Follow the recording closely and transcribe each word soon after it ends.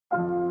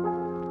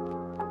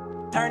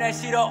Turn that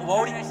shit up,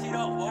 Wodie.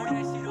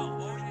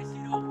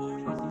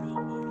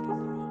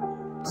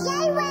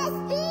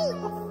 JWest beats.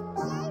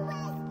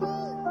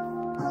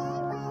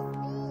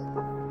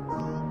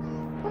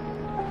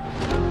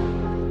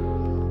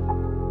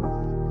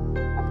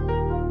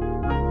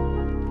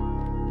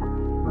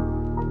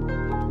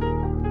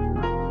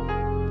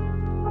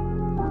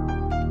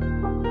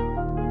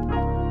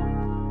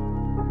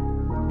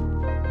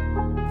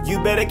 You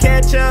better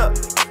catch up,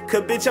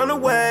 cause bitch on the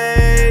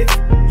wave.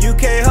 You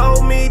can't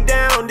hold me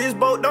down, this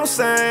boat don't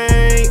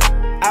sink.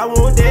 I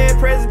want dead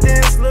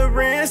presidents,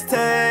 Lorenz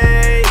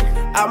Tate.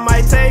 I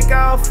might take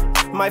off,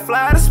 might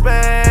fly to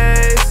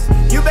space.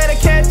 You better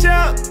catch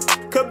up,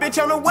 cause bitch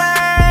on the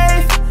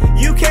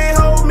wave. You can't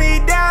hold me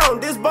down,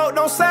 this boat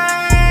don't sink.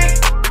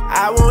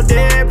 I want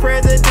dead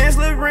presidents,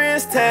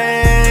 Lorenz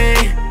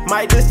Tate.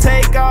 Might just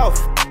take off,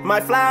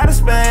 might fly to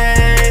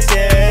space,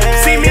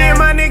 yeah. See me and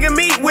my nigga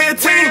meet with a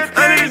team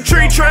under the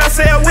tree tryna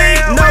sell weed.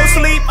 No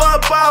sleep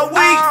up all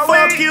week.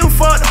 Fuck you,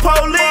 fuck the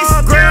police.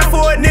 Grind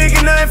for a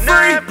nigga, nothing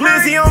free.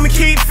 Blizzy on me,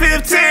 keep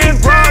 15.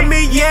 Broad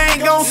me, you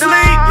ain't gon' sleep.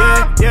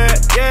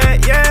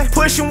 Yeah.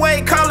 Pushing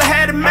weight, caller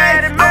had it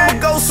made. I'ma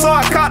go so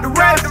I caught the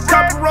race.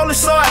 Couple rollers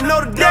so I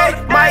know the day.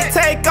 Might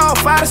take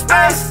off out of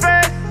space.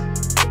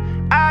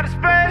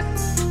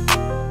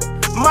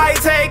 Might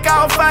take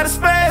off out of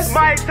space.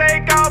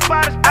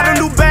 I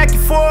don't do back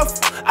and forth.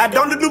 I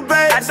don't do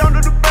debates.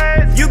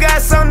 You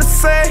got something to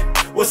say?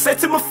 Well, say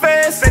to my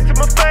face.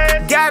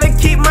 Gotta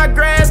keep my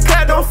grass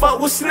cut. Don't fuck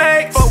with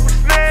snakes.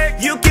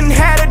 You can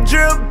have a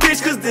drill,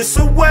 bitch, cause this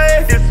a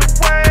wave.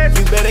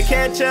 You better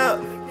catch up,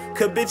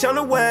 cause bitch on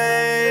the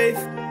wave.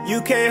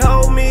 You can't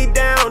hold me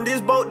down,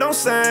 this boat don't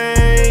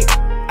sink.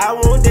 I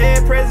want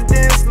dead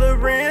presidents,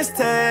 Lorenz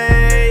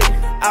Tate.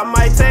 I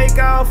might take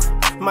off,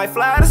 might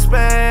fly to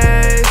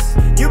space.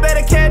 You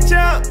better catch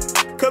up,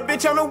 cause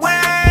bitch on the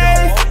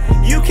wave.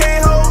 You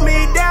can't hold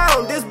me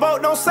down, this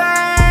boat don't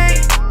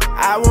sink.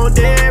 I want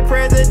dead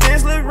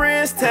presidents,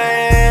 Lorenz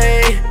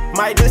Tate.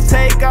 Might just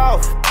take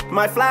off,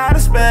 might fly to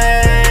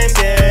space,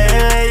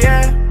 yeah.